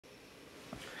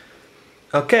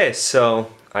Okay, so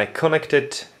I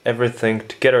connected everything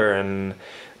together and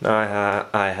now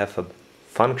I have a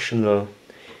functional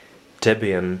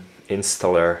Debian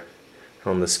installer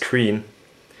on the screen.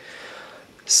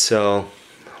 So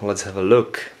let's have a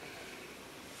look.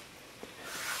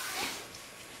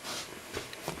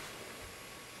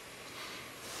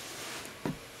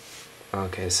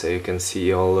 Okay, so you can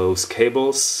see all those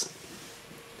cables,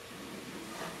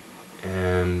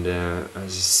 and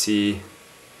as you see,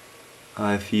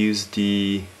 I've used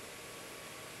the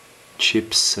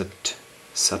chipset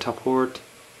SATA port.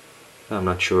 I'm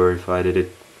not sure if I did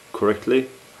it correctly,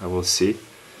 I will see.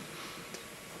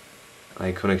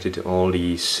 I connected all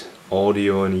these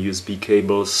audio and USB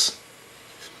cables.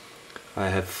 I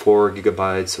have 4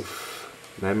 gigabytes of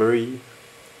memory,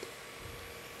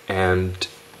 and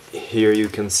here you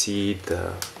can see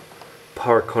the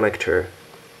power connector.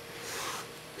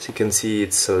 As you can see,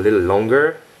 it's a little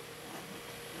longer,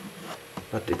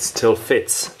 but it still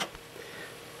fits.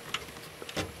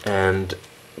 And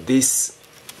this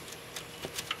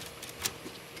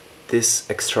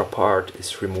extra part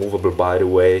is removable, by the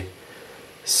way,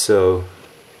 so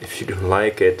if you don't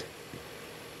like it,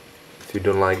 if you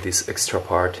don't like this extra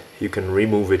part, you can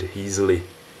remove it easily.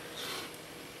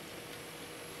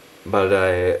 But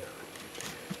I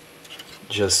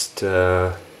just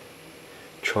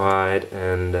tried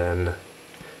and then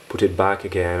put it back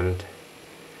again,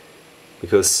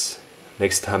 because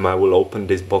next time I will open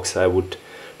this box I would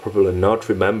probably not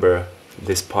remember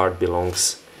this part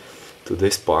belongs to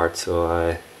this part, so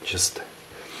I just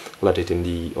let it in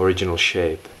the original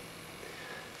shape.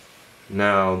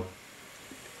 Now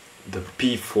the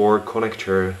P4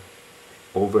 connector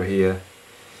over here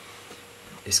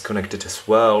is connected as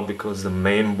well, because the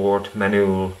mainboard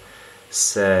manual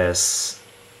says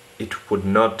it would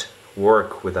not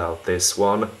work without this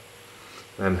one.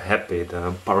 I'm happy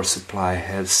the power supply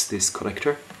has this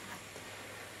connector.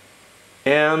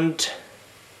 And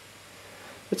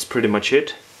that's pretty much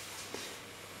it.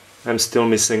 I'm still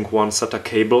missing one SATA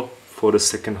cable for the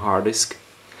second hard disk.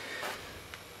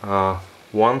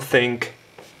 One thing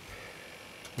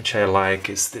which I like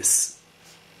is this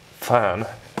fan,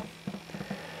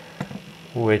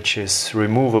 which is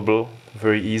removable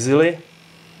very easily.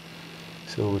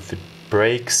 So if it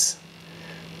breaks,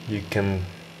 you can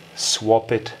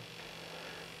swap it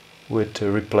with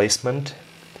a replacement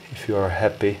if you are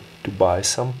happy to buy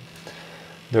some.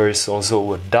 There is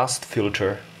also a dust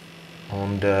filter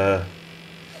on the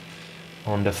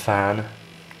fan,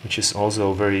 which is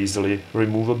also very easily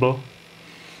removable,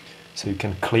 so you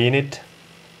can clean it.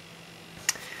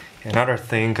 Another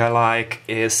thing I like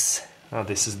is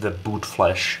this is the boot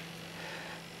flash,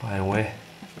 by the way.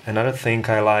 Another thing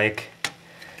I like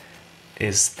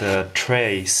is the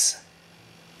trays.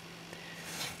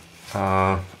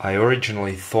 I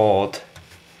originally thought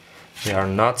they are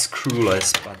not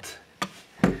screwless, but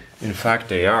in fact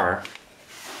they are,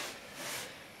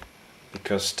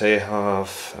 because they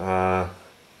have,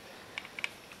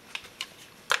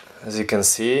 as you can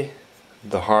see,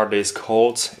 the hard disk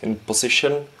holds in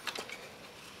position,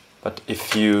 but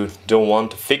if you don't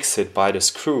want to fix it by the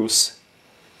screws,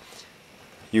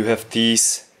 you have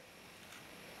these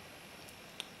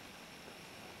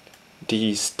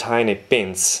tiny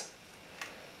pins.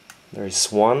 There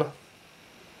is one,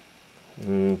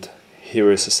 and here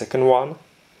is a second one,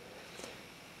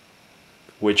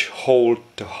 which hold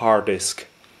the hard disk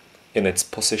in its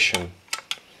position.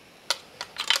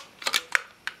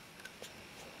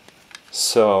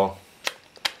 So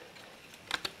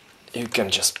you can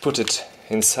just put it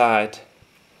inside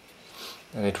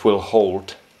and it will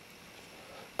hold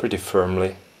pretty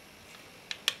firmly.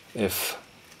 If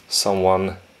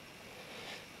someone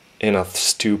enough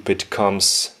stupid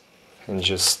comes and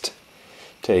just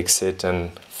takes it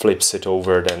and flips it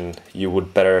over, then you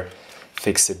would better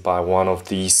fix it by one of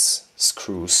these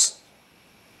screws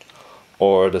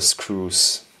or the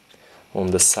screws on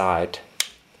the side.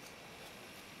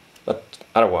 But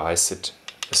otherwise, it,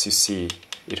 as you see,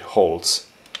 it holds,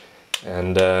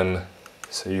 and then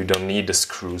so you don't need the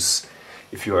screws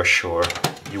if you are sure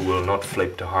you will not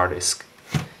flip the hard disk.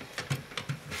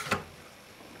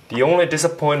 The only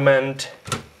disappointment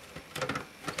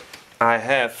I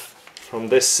have from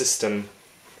this system,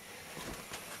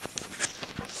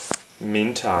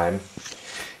 meantime,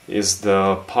 is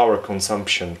the power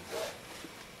consumption,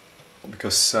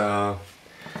 because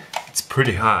it's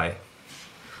pretty high.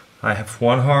 I have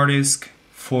one hard disk,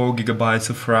 4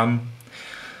 gigabytes of RAM,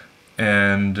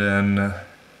 and then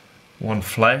one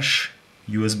flash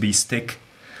USB stick,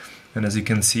 and as you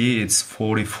can see, it's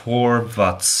 44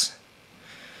 watts.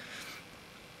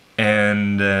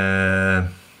 And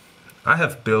I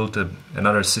have built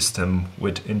another system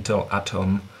with Intel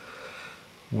Atom,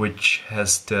 which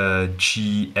has the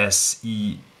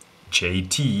GSE-JT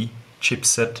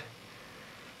chipset.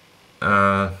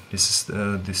 This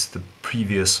is the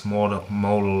previous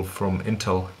model from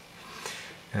Intel,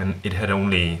 and it had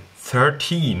only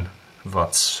 13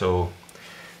 watts, so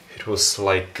it was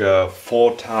like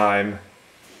 4 times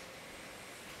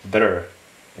better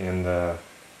in the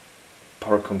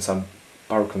power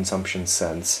consumption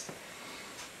sense.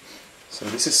 So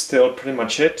this is still pretty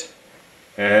much it,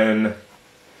 and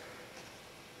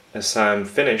as I'm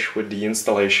finished with the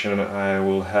installation, I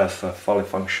will have a fully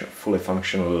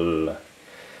functional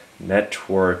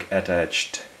network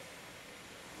attached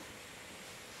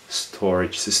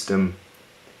storage system.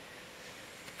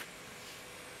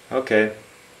 Okay,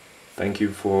 thank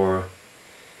you for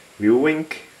viewing,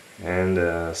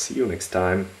 and see you next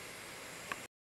time.